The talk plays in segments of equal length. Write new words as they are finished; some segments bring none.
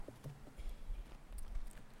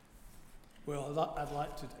Well, I'd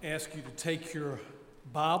like to ask you to take your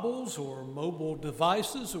Bibles or mobile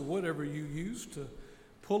devices or whatever you use to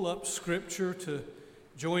pull up Scripture to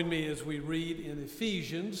join me as we read in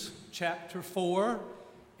Ephesians chapter 4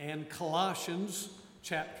 and Colossians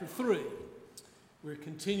chapter 3. We're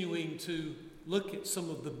continuing to look at some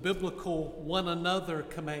of the biblical one another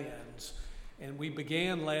commands. And we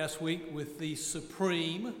began last week with the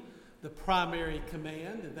supreme, the primary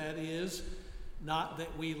command, and that is not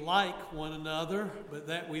that we like one another, but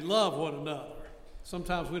that we love one another.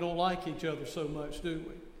 Sometimes we don't like each other so much, do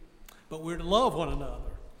we? But we're to love one another.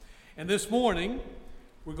 And this morning,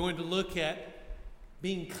 we're going to look at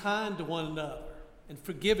being kind to one another and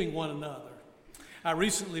forgiving one another. I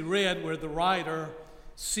recently read where the writer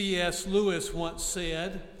C.S. Lewis once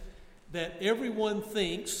said that everyone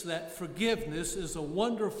thinks that forgiveness is a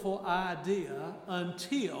wonderful idea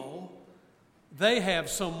until they have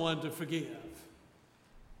someone to forgive.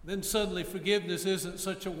 Then suddenly forgiveness isn't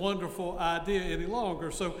such a wonderful idea any longer.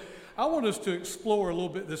 So I want us to explore a little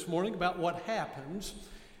bit this morning about what happens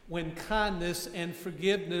when kindness and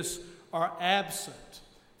forgiveness are absent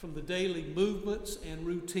from the daily movements and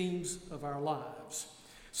routines of our lives.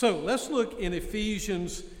 So let's look in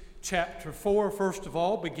Ephesians chapter 4, first of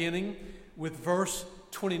all, beginning with verse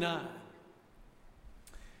 29.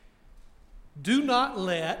 Do not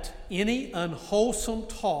let any unwholesome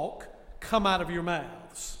talk come out of your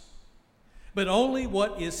mouths, but only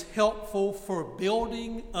what is helpful for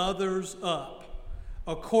building others up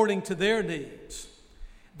according to their needs,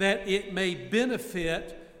 that it may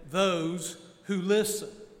benefit those who listen.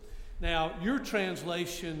 Now, your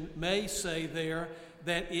translation may say there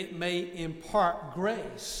that it may impart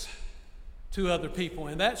grace to other people,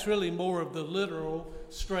 and that's really more of the literal,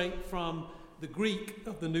 straight from the Greek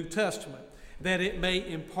of the New Testament, that it may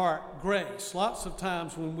impart grace. Lots of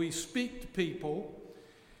times when we speak to people,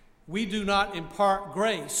 we do not impart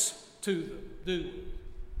grace to them, do we?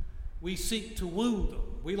 We seek to wound them.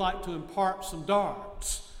 We like to impart some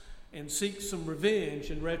darts and seek some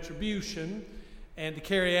revenge and retribution and to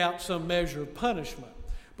carry out some measure of punishment.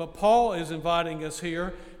 But Paul is inviting us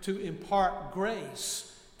here to impart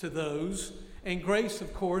grace to those, and grace,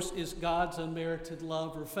 of course, is God's unmerited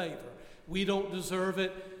love or favor. We don't deserve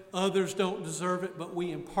it. Others don't deserve it, but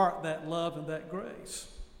we impart that love and that grace.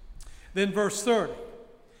 Then verse 30,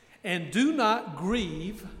 and do not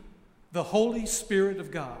grieve the Holy Spirit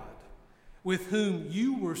of God, with whom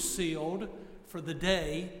you were sealed for the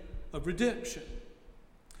day of redemption.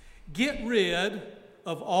 Get rid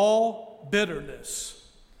of all bitterness.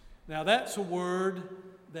 Now that's a word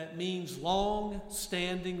that means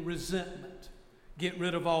long-standing resentment. Get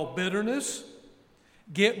rid of all bitterness.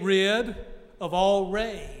 Get rid of all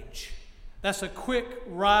rage. That's a quick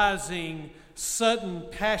rising, sudden,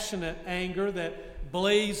 passionate anger that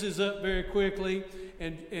blazes up very quickly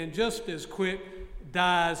and just as quick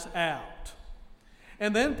dies out.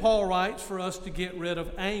 And then Paul writes for us to get rid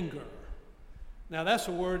of anger. Now that's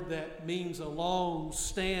a word that means a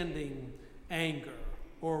long-standing anger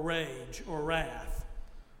or rage or wrath.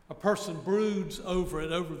 A person broods over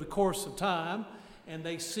it over the course of time, and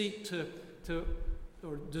they seek to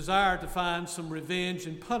or desire to find some revenge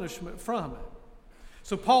and punishment from it.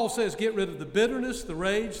 So Paul says get rid of the bitterness, the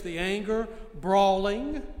rage, the anger,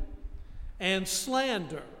 brawling, and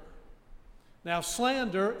slander. Now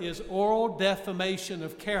slander is oral defamation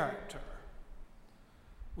of character.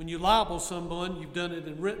 When you libel someone, you've done it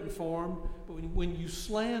in written form, but when you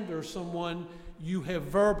slander someone, you have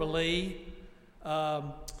verbally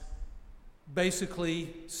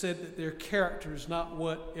basically said that their character is not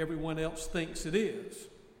what everyone else thinks it is.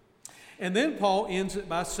 And then Paul ends it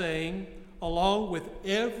by saying, along with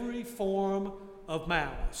every form of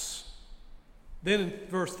malice. Then in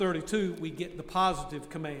verse 32, we get the positive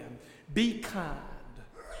command. Be kind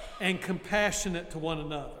and compassionate to one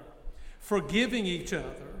another, forgiving each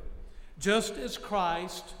other, just as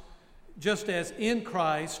in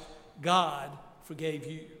Christ, God forgave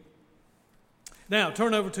you. Now,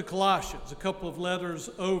 turn over to Colossians, a couple of letters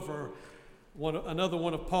over, another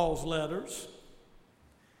one of Paul's letters.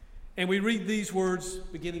 And we read these words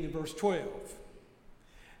beginning in verse 12.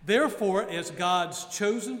 Therefore, as God's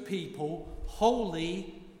chosen people,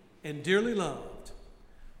 holy and dearly loved,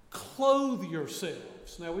 clothe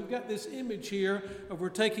yourselves. Now, we've got this image here of we're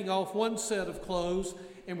taking off one set of clothes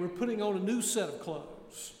and we're putting on a new set of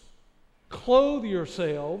clothes. Clothe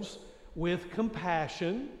yourselves with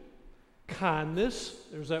compassion, kindness,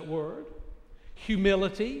 there's that word,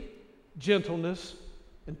 humility, gentleness,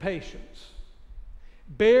 and patience.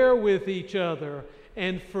 Bear with each other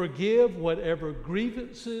and forgive whatever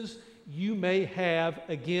grievances you may have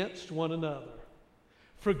against one another.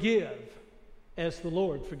 Forgive as the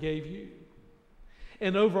Lord forgave you.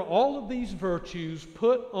 And over all of these virtues,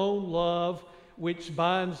 put on love, which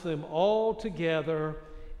binds them all together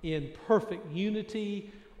in perfect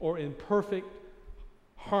unity, or in perfect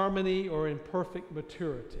harmony, or in perfect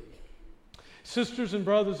maturity. Sisters and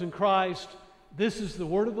brothers in Christ, this is the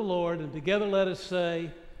word of the Lord, and together let us say,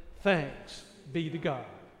 thanks be to God.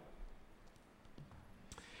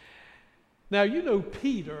 Now, you know,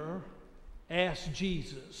 Peter asked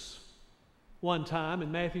Jesus one time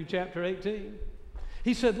in Matthew chapter 18.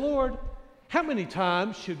 He said, Lord, how many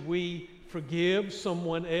times should we forgive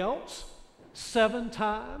someone else? 7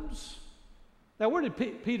 times? Now, where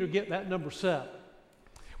did Peter get that number 7?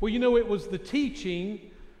 Well, you know, it was the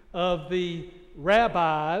teaching of the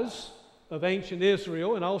rabbis of ancient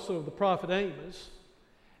Israel and also of the prophet Amos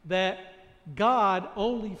that God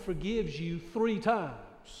only forgives you 3 times.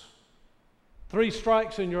 3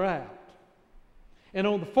 strikes and you're out. And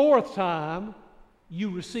on the 4th time, you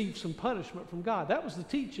receive some punishment from God. That was the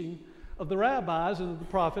teaching of the rabbis and of the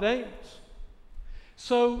prophet Amos.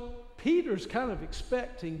 So Peter's kind of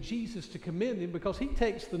expecting Jesus to commend him because he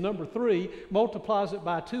takes the number 3, multiplies it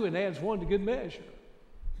by 2, and adds 1 to good measure.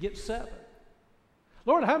 Gets 7.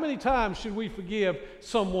 Lord, how many times should we forgive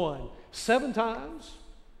someone? 7 times?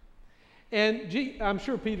 And I'm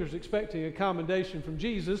sure Peter's expecting a commendation from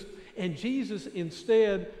Jesus, and Jesus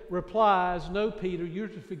instead replies, no, Peter, you're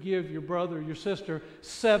to forgive your brother or your sister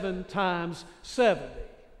 7 times 70.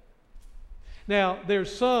 Now,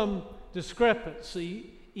 there's some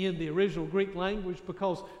discrepancy in the original Greek language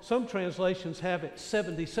because some translations have it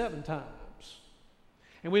 77 times.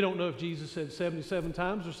 And we don't know if Jesus said 77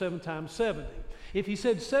 times or 7 times 70. If he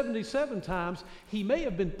said 77 times, he may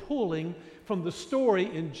have been pulling from the story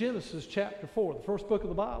in Genesis chapter 4, the first book of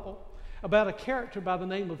the Bible, about a character by the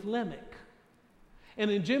name of Lamech.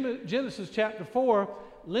 And in Genesis chapter 4,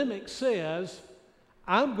 Lamech says,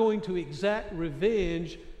 I'm going to exact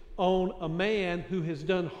revenge on a man who has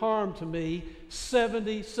done harm to me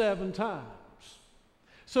 77 times.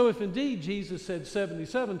 So if indeed Jesus said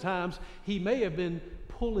 77 times, he may have been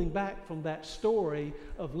pulling back from that story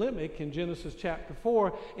of Lamech in Genesis chapter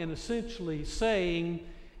 4 and essentially saying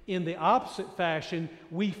in the opposite fashion,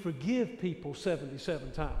 we forgive people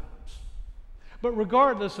 77 times. But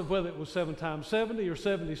regardless of whether it was 7 times 70 or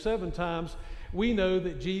 77 times, we know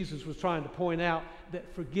that Jesus was trying to point out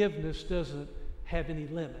that forgiveness doesn't have any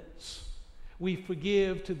limits. We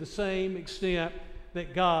forgive to the same extent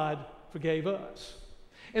that God forgave us.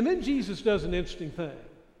 And then Jesus does an interesting thing.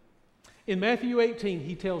 In Matthew 18,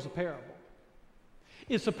 he tells a parable.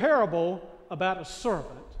 It's a parable about a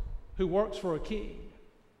servant who works for a king.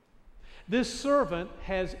 This servant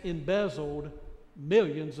has embezzled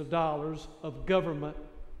millions of dollars of government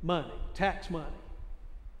money, tax money.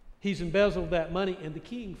 He's embezzled that money, and the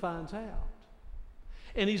king finds out.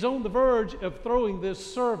 And he's on the verge of throwing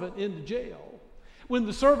this servant into jail. When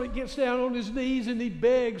the servant gets down on his knees and he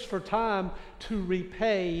begs for time to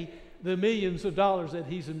repay the millions of dollars that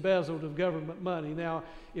he's embezzled of government money. Now,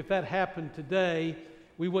 if that happened today,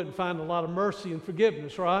 we wouldn't find a lot of mercy and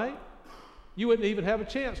forgiveness, right? You wouldn't even have a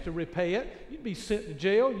chance to repay it. You'd be sent to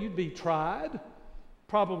jail. You'd be tried,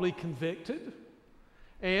 probably convicted.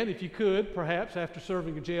 And if you could, perhaps after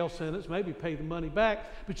serving a jail sentence, maybe pay the money back.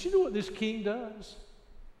 But you know what this king does?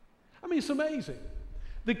 I mean, it's amazing.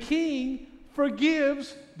 The king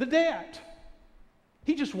forgives the debt.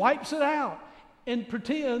 He just wipes it out and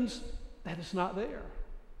pretends that it's not there.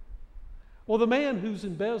 Well, the man who's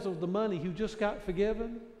embezzled the money, who just got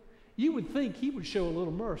forgiven, you would think he would show a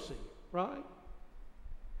little mercy, right?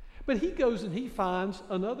 But he goes and he finds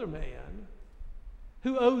another man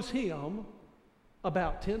who owes him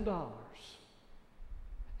about $10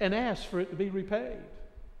 and asks for it to be repaid.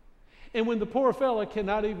 And when the poor fella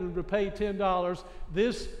cannot even repay $10,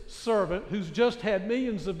 this servant, who's just had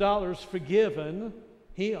millions of dollars forgiven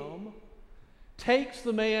him, takes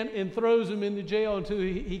the man and throws him into jail until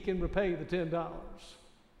he can repay the $10.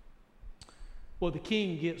 Well, the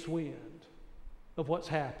king gets wind of what's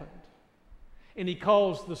happened. And he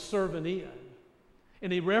calls the servant in.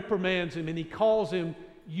 And he reprimands him and he calls him,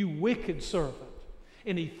 you wicked servant.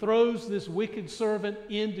 And he throws this wicked servant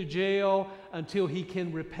into jail until he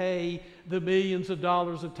can repay the millions of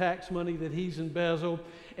dollars of tax money that he's embezzled.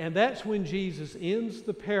 And that's when Jesus ends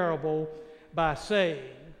the parable by saying,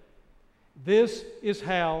 this is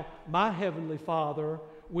how my heavenly Father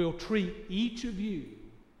will treat each of you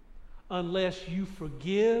unless you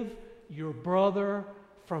forgive your brother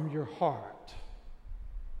from your heart.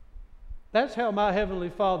 That's how my heavenly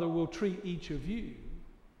Father will treat each of you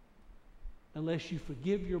unless you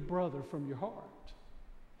forgive your brother from your heart.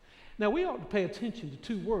 Now, we ought to pay attention to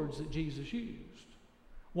two words that Jesus used.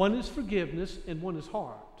 One is forgiveness and one is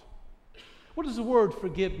heart. What does the word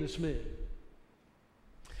forgiveness mean?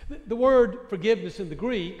 The word forgiveness in the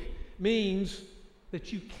Greek means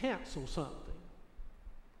that you cancel something.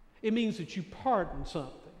 It means that you pardon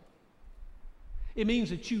something. It means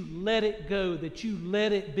that you let it go, that you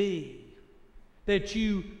let it be, that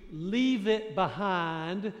you leave it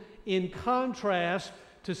behind, in contrast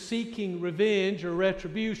to seeking revenge or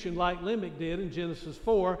retribution like Lamech did in Genesis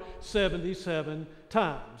 4, 77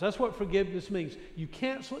 times. That's what forgiveness means. You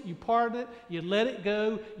cancel it, you pardon it, you let it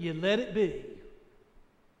go, you let it be.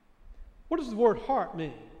 What does the word heart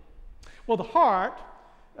mean? Well, the heart,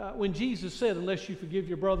 when Jesus said, unless you forgive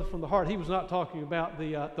your brother from the heart, he was not talking about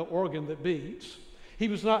the organ that beats. He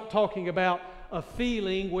was not talking about a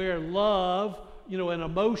feeling where love, an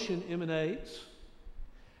emotion emanates.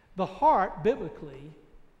 The heart, biblically,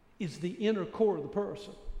 is the inner core of the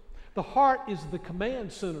person. The heart is the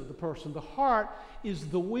command center of the person. The heart is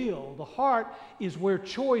the will. The heart is where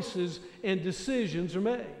choices and decisions are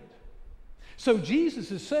made. So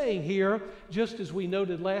Jesus is saying here, just as we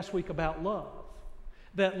noted last week about love,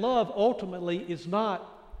 that love ultimately is not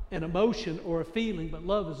an emotion or a feeling, but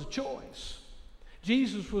love is a choice.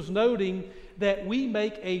 Jesus was noting that we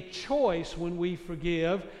make a choice when we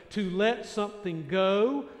forgive to let something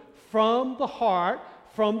go from the heart,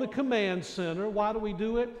 from the command center. Why do we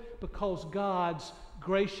do it? Because God's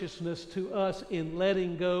graciousness to us in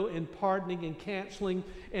letting go and pardoning and canceling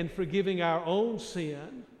and forgiving our own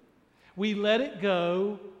sin. We let it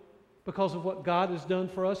go because of what God has done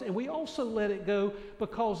for us, and we also let it go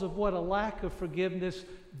because of what a lack of forgiveness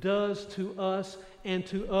does to us and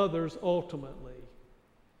to others ultimately.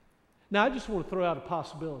 Now, I just want to throw out a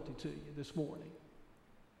possibility to you this morning.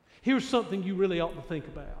 Here's something you really ought to think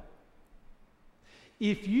about.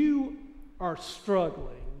 If you are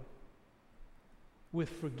struggling with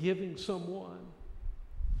forgiving someone,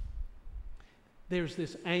 there's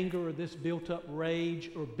this anger or this built-up rage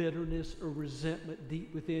or bitterness or resentment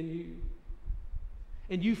deep within you,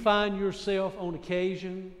 and you find yourself on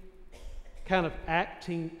occasion kind of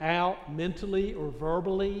acting out mentally or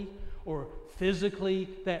verbally or physically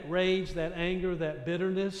that rage, that anger, that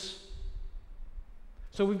bitterness.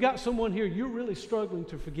 So we've got someone here you're really struggling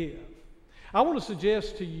to forgive. I want to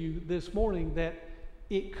suggest to you this morning that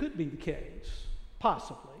it could be the case,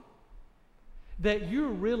 possibly, that you're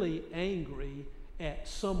really angry at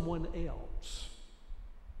someone else.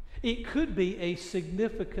 It could be a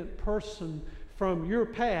significant person from your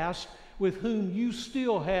past with whom you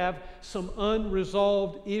still have some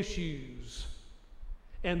unresolved issues.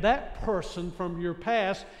 And that person from your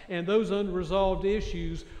past and those unresolved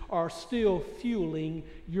issues are still fueling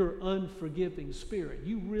your unforgiving spirit.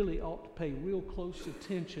 You really ought to pay real close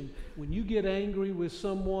attention when you get angry with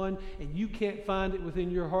someone and you can't find it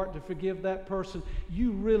within your heart to forgive that person.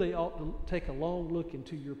 You really ought to take a long look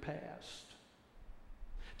into your past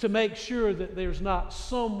to make sure that there's not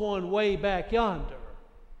someone way back yonder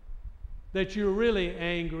that you're really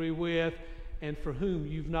angry with and for whom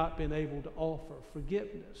you've not been able to offer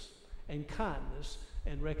forgiveness and kindness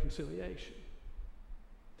and reconciliation.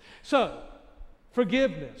 So,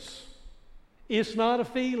 forgiveness, it's not a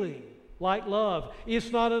feeling like love.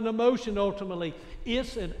 It's not an emotion ultimately.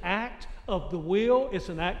 It's an act of the will. It's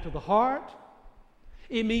an act of the heart.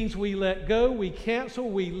 It means we let go, we cancel,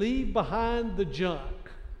 we leave behind the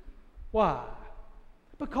junk. Why?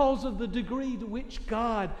 Because of the degree to which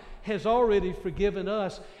God has already forgiven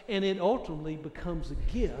us, and it ultimately becomes a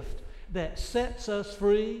gift that sets us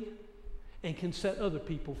free and can set other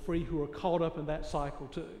people free who are caught up in that cycle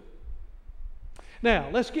too. Now,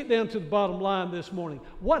 let's get down to the bottom line this morning.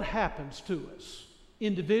 What happens to us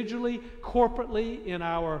individually, corporately, in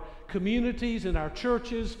our communities, in our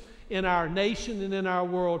churches, in our nation, and in our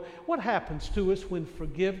world? What happens to us when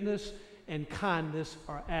forgiveness and kindness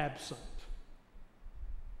are absent?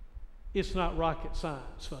 It's not rocket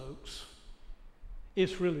science, folks.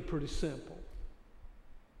 It's really pretty simple.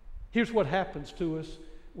 Here's what happens to us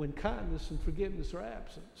when kindness and forgiveness are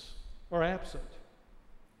absent.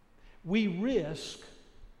 We risk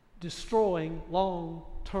destroying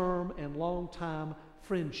long-term and long-time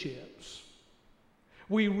friendships.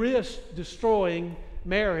 We risk destroying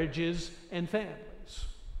marriages and families.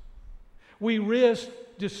 We risk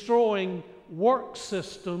destroying work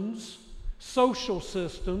systems, social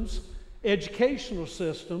systems, educational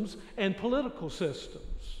systems, and political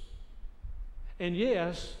systems. And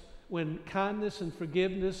yes, when kindness and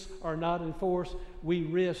forgiveness are not enforced, we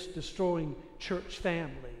risk destroying church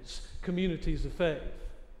families, communities of faith.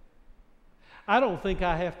 I don't think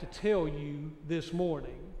I have to tell you this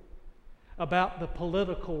morning about the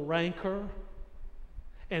political rancor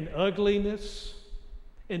and ugliness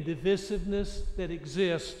and divisiveness that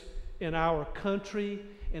exist in our country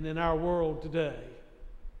and in our world today.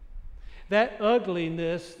 That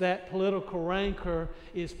ugliness, that political rancor,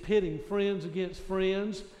 is pitting friends against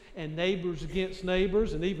friends and neighbors against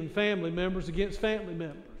neighbors and even family members against family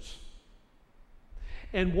members.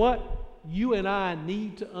 And what you and I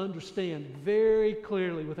need to understand very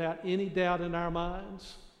clearly, without any doubt in our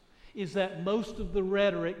minds, is that most of the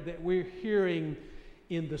rhetoric that we're hearing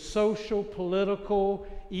in the social, political,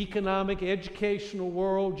 economic, educational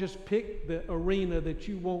world, just pick the arena that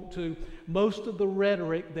you want to, most of the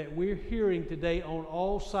rhetoric that we're hearing today on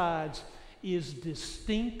all sides is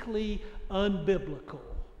distinctly unbiblical.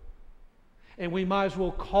 And we might as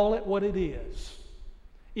well call it what it is.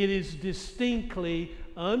 It is distinctly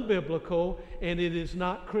unbiblical, and it is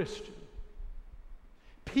not Christian.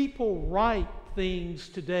 People write things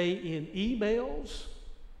today in emails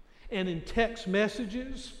and in text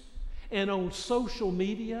messages and on social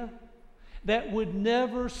media that would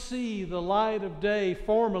never see the light of day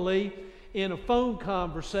formally in a phone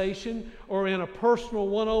conversation or in a personal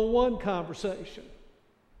one-on-one conversation.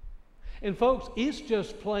 And folks, it's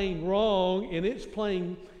just plain wrong, and it's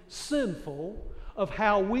plain sinful of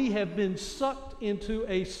how we have been sucked into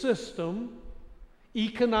a system,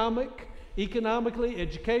 economically,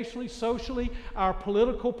 educationally, socially, our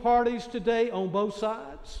political parties today on both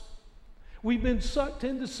sides. We've been sucked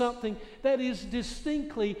into something that is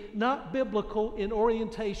distinctly not biblical in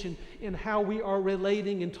orientation in how we are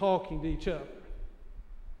relating and talking to each other.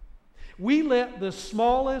 We let the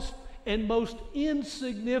smallest and most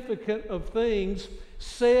insignificant of things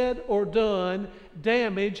said or done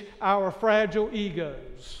damage our fragile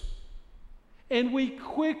egos. And we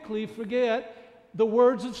quickly forget the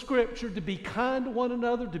words of Scripture to be kind to one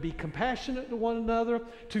another, to be compassionate to one another,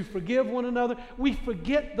 to forgive one another. We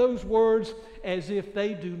forget those words as if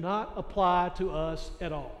they do not apply to us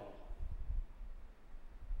at all.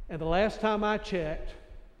 And the last time I checked,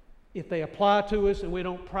 if they apply to us and we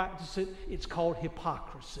don't practice it, it's called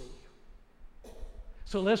hypocrisy.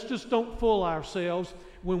 So let's just don't fool ourselves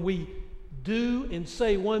when we do and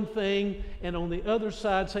say one thing and on the other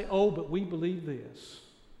side say, oh, but we believe this.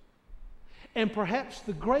 And perhaps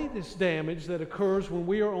the greatest damage that occurs when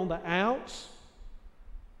we are on the outs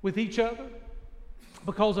with each other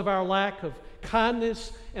because of our lack of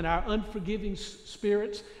kindness and our unforgiving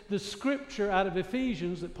spirits, the scripture out of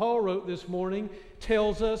Ephesians that Paul wrote this morning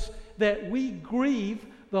tells us that we grieve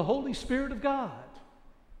the Holy Spirit of God.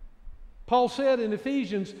 Paul said in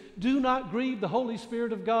Ephesians, do not grieve the Holy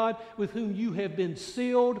Spirit of God with whom you have been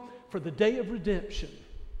sealed for the day of redemption.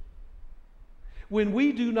 When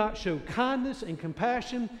we do not show kindness and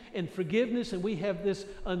compassion and forgiveness, and we have this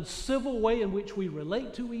uncivil way in which we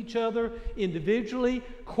relate to each other individually,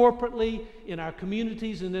 corporately, in our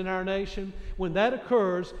communities and in our nation, when that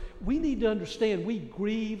occurs, we need to understand we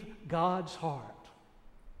grieve God's heart.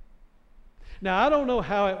 Now, I don't know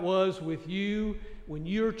how it was with you when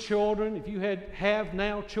your children, if you have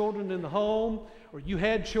now children in the home, or you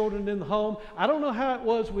had children in the home. I don't know how it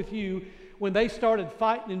was with you when they started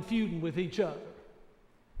fighting and feuding with each other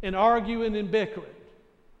and arguing and bickering.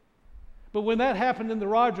 But when that happened in the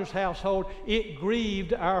Rogers household, it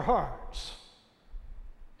grieved our hearts.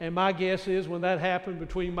 And my guess is when that happened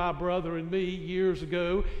between my brother and me years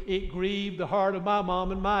ago, it grieved the heart of my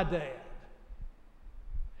mom and my dad.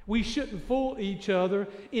 We shouldn't fool each other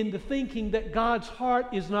into thinking that God's heart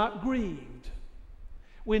is not grieved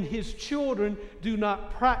when His children do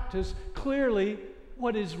not practice clearly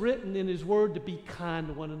what is written in His Word, to be kind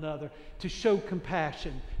to one another, to show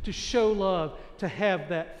compassion, to show love, to have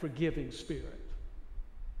that forgiving spirit.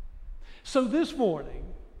 So this morning,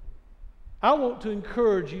 I want to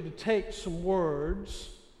encourage you to take some words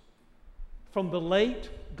from the late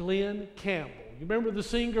Glen Campbell. You remember the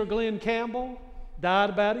singer Glen Campbell?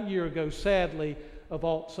 Died about a year ago, sadly, of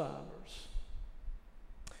Alzheimer's.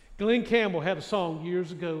 Glen Campbell had a song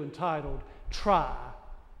years ago entitled, Try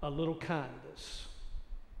a Little Kindness.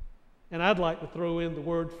 And I'd like to throw in the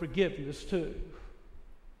word forgiveness too.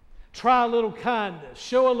 Try a little kindness,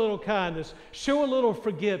 show a little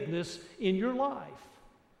forgiveness in your life.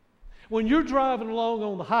 When you're driving along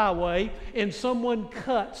on the highway and someone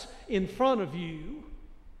cuts in front of you,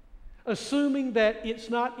 assuming that it's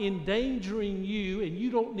not endangering you and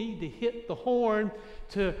you don't need to hit the horn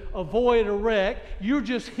to avoid a wreck, you're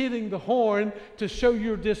just hitting the horn to show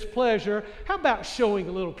your displeasure, how about showing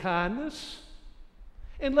a little kindness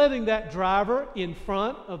and letting that driver in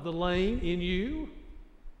front of the lane in you?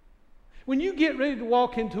 When you get ready to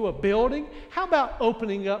walk into a building, how about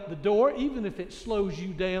opening up the door, even if it slows you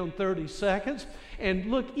down 30 seconds, and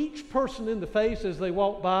look each person in the face as they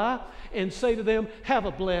walk by and say to them, "Have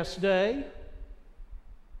a blessed day."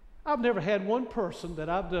 I've never had one person that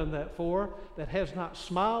I've done that for that has not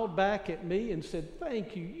smiled back at me and said,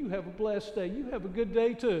 "Thank you, you have a blessed day, you have a good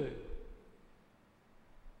day too."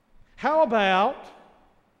 How about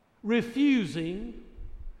refusing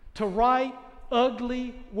to write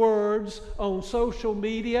ugly words on social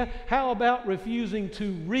media? How about refusing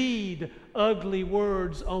to read ugly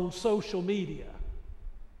words on social media?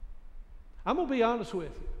 I'm going to be honest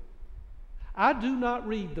with you. I do not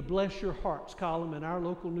read the Bless Your Hearts column in our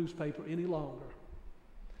local newspaper any longer.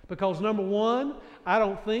 Because number one, I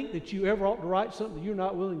don't think that you ever ought to write something that you're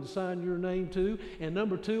not willing to sign your name to. And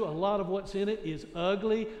number two, a lot of what's in it is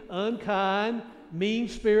ugly, unkind,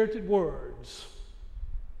 mean-spirited words.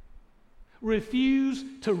 Refuse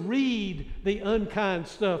to read the unkind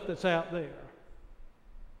stuff that's out there.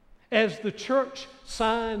 As the church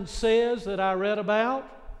sign says that I read about,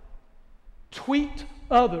 tweet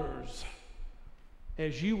others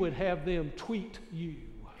as you would have them tweet you.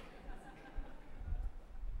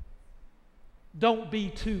 Don't be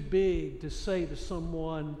too big to say to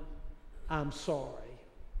someone, "I'm sorry.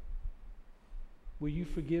 Will you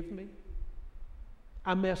forgive me?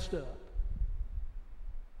 I messed up.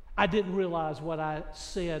 I didn't realize what I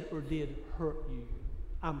said or did hurt you.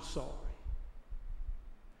 I'm sorry."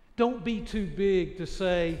 Don't be too big to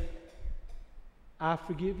say, "I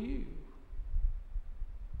forgive you.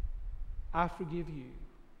 I forgive you."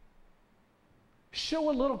 Show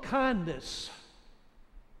a little kindness.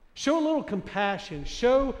 Show a little compassion.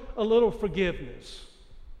 Show a little forgiveness.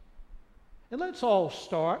 And let's all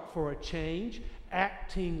start for a change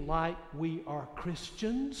acting like we are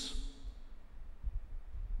Christians.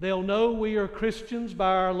 They'll know we are Christians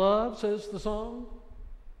by our love, says the song.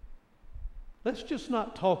 Let's just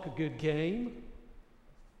not talk a good game.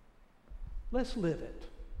 Let's live it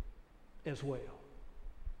as well.